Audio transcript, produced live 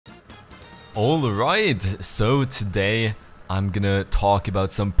Alright, so today I'm gonna talk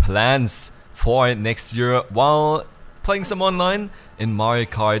about some plans for next year while playing some online in Mario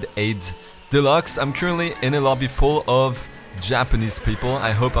Kart 8 Deluxe. I'm currently in a lobby full of Japanese people.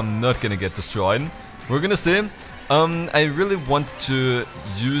 I hope I'm not gonna get destroyed. We're gonna see. I really want to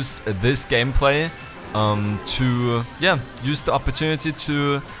use this gameplay to use the opportunity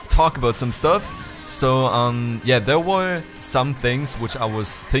to talk about some stuff. So yeah, there were some things which I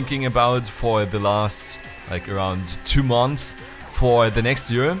was thinking about for the last around 2 months for the next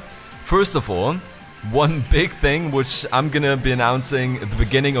year. First of all, one big thing which I'm gonna be announcing at the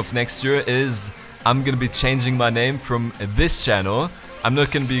beginning of next year is I'm gonna be changing my name from this channel. I'm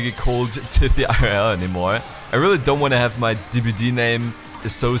not gonna be called Tithy IRL anymore. I really don't want to have my DVD name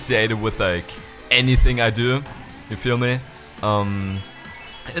associated with anything I do. You feel me?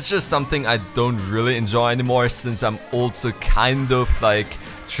 It's just something I don't really enjoy anymore, since I'm also kind of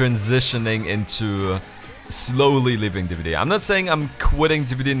transitioning into slowly leaving DVD. I'm not saying I'm quitting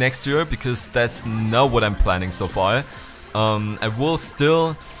DVD next year, because that's not what I'm planning so far. I will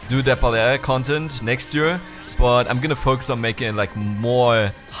still do Depalera content next year, but I'm gonna focus on making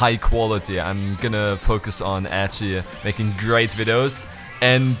more high quality. I'm gonna focus on actually making great videos,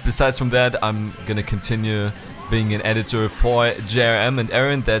 and besides from that, I'm gonna continue being an editor for JRM and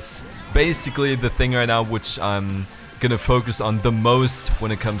Aaron. That's basically the thing right now which I'm gonna focus on the most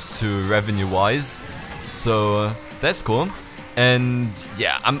when it comes to revenue wise. So that's cool. And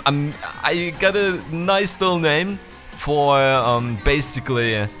yeah, I got a nice little name for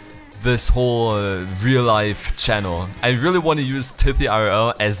basically this whole real life channel. I really want to use Tithy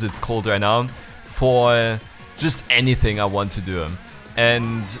IRL, as it's called right now, for just anything I want to do.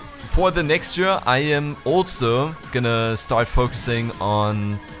 And for the next year, I am also gonna start focusing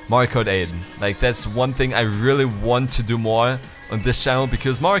on Mario Kart 8. That's one thing I really want to do more on this channel,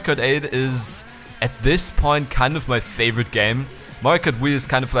 because Mario Kart 8 is at this point kind of my favorite game. Mario Kart Wii is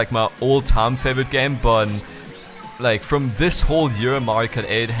kind of my all-time favorite game, but from this whole year, Mario Kart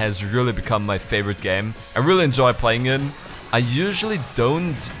 8 has really become my favorite game. I really enjoy playing it. I usually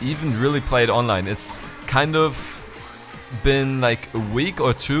don't even really play it online. It's kind of been a week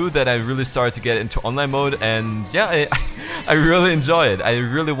or two that I really started to get into online mode, and yeah, I really enjoy it. I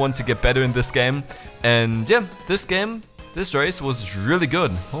really want to get better in this game, and yeah, this race was really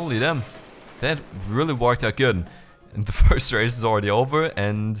good. Holy damn, that really worked out good. And the first race is already over,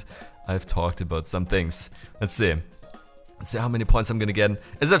 and I've talked about some things. Let's see how many points I'm gonna get.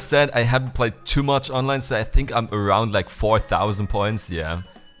 As I've said, I haven't played too much online, so I think I'm around 4,000 points.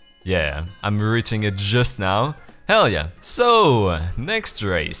 Yeah, I'm reaching it just now. Hell yeah. So, next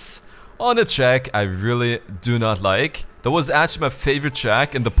race. On a track I really do not like. That was actually my favorite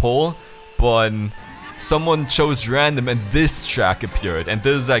track in the poll, but someone chose random and this track appeared. And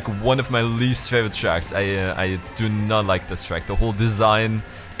this is one of my least favorite tracks. I do not like this track. The whole design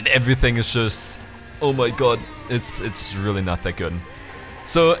and everything is just... oh my god. It's really not that good.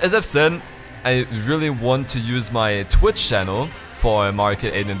 So, as I've said, I really want to use my Twitch channel for Mario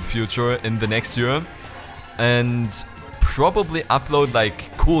Kart 8 in the future, in the next year, and probably upload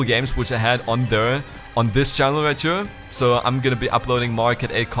cool games which I had on there on this channel right here. So I'm gonna be uploading Mario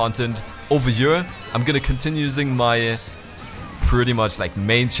Kart 8 content over here. I'm gonna continue using my pretty much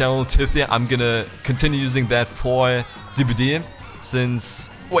main channel Tithy. I'm gonna continue using that for DVD,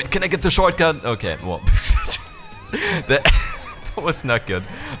 since... wait, can I get the shortcut? Okay, well that was not good.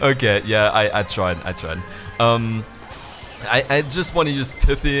 Okay, yeah, I tried. I just want to use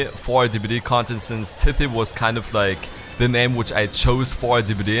Tithy for DVD content, since Tithy was kind of the name which I chose for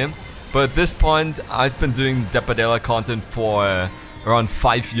DVD. But at this point, I've been doing Depadella content for around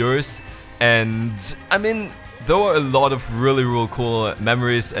 5 years. And I mean, there were a lot of really cool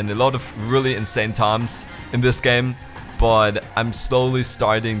memories and a lot of really insane times in this game. But I'm slowly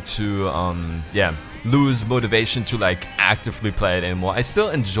starting to, lose motivation to actively play it anymore. I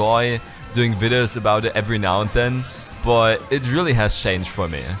still enjoy doing videos about it every now and then, but it really has changed for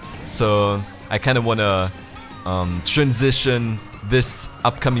me. So I kind of want to transition this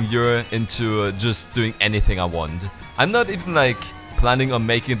upcoming year into just doing anything I want. I'm not even planning on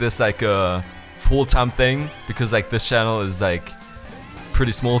making this a full-time thing, because this channel is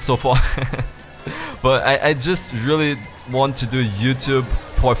pretty small so far. But I just really want to do YouTube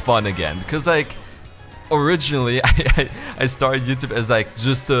for fun again, because originally I started YouTube as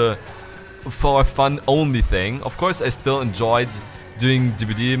just a for fun only thing. Of course, I still enjoyed doing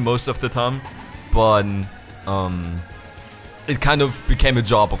DVD most of the time, but it kind of became a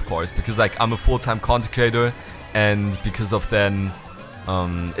job, of course, because I'm a full-time content creator, and because of then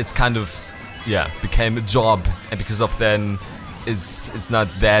it's kind of became a job, and because of then it's not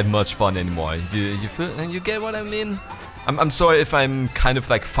that much fun anymore. You get what I mean? I'm sorry if I'm kind of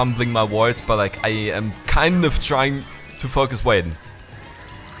like fumbling my words, but like I am kind of trying to focus. Wait.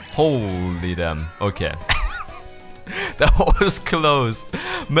 Holy damn. Okay. That was close.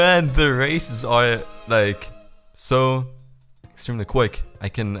 Man, the races are like so extremely quick. I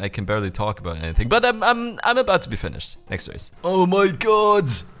can barely talk about anything. But I'm about to be finished. Next race. Oh my god.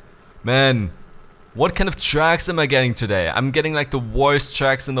 Man, what kind of tracks am I getting today? I'm getting like the worst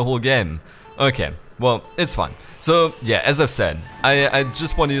tracks in the whole game. Okay, well, it's fine. So yeah, as I've said, I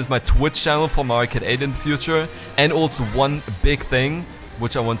just want to use my Twitch channel for MK8 in the future. And also one big thing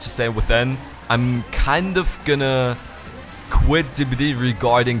which I want to say within, I'm kind of gonna quit DBD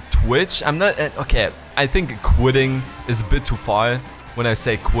regarding Twitch. I'm not okay, I think quitting is a bit too far when I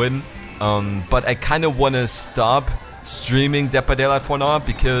say quit, but I kind of want to stop streaming Dead by Daylight for now,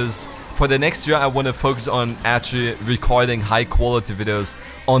 because for the next year I want to focus on actually recording high quality videos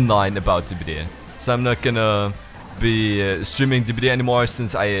online about DBD. So I'm not gonna be streaming DBD anymore,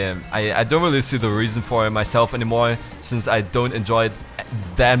 since I don't really see the reason for it myself anymore, since I don't enjoy it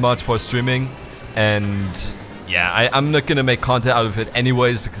that much for streaming. And yeah, I'm not gonna make content out of it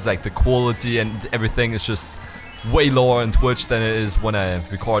anyways, because like the quality and everything is just way lower on Twitch than it is when I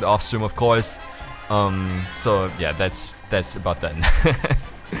record off stream, of course. So yeah, that's about that.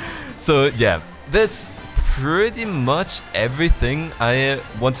 So yeah, that's pretty much everything I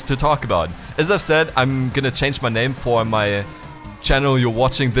wanted to talk about. As I've said, I'm gonna change my name for my channel you're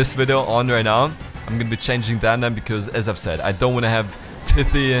watching this video on right now. I'm gonna be changing that name because, as I've said, I don't want to have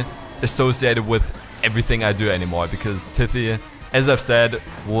Tithy associated with everything I do anymore, because Tithy, as I've said,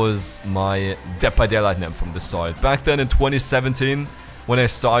 was my Dead by Daylight name from the start. Back then in 2017, when I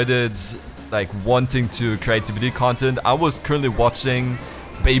started like wanting to create DBD content, I was currently watching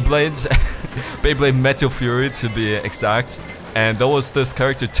Beyblades, Beyblade Metal Fury to be exact, and there was this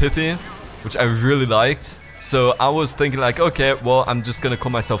character Tithy, which I really liked. So I was thinking like, okay, well, I'm just gonna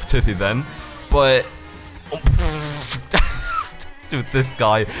call myself Tithy then. But dude, this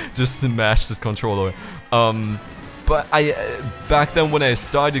guy just smashed his controller. But back then when I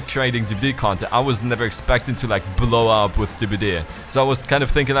started creating DBD content, I was never expecting to like blow up with DBD. So I was kind of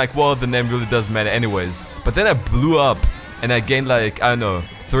thinking like, well, the name really doesn't matter anyways. But then I blew up and I gained like, I don't know,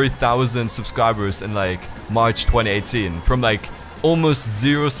 3,000 subscribers in like March 2018. From like almost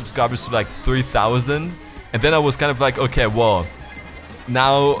 0 subscribers to like 3,000. And then I was kind of like, okay, well,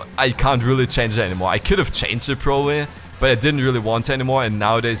 now I can't really change it anymore. I could have changed it probably, but I didn't really want to anymore. And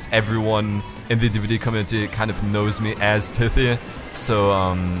nowadays everyone in the DBD community kind of knows me as Tithy. So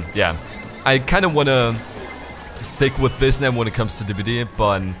yeah, I kind of want to stick with this name when it comes to DBD,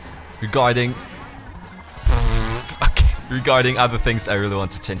 but regarding other things, I really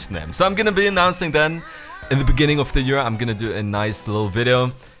want to change the name. So I'm gonna be announcing then in the beginning of the year. I'm gonna do a nice little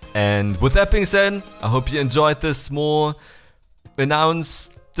video. And with that being said, I hope you enjoyed this small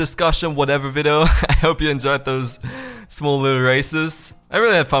announce discussion whatever video. I hope you enjoyed those small little races. I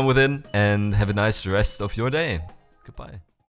really had fun with it, and have a nice rest of your day. Goodbye.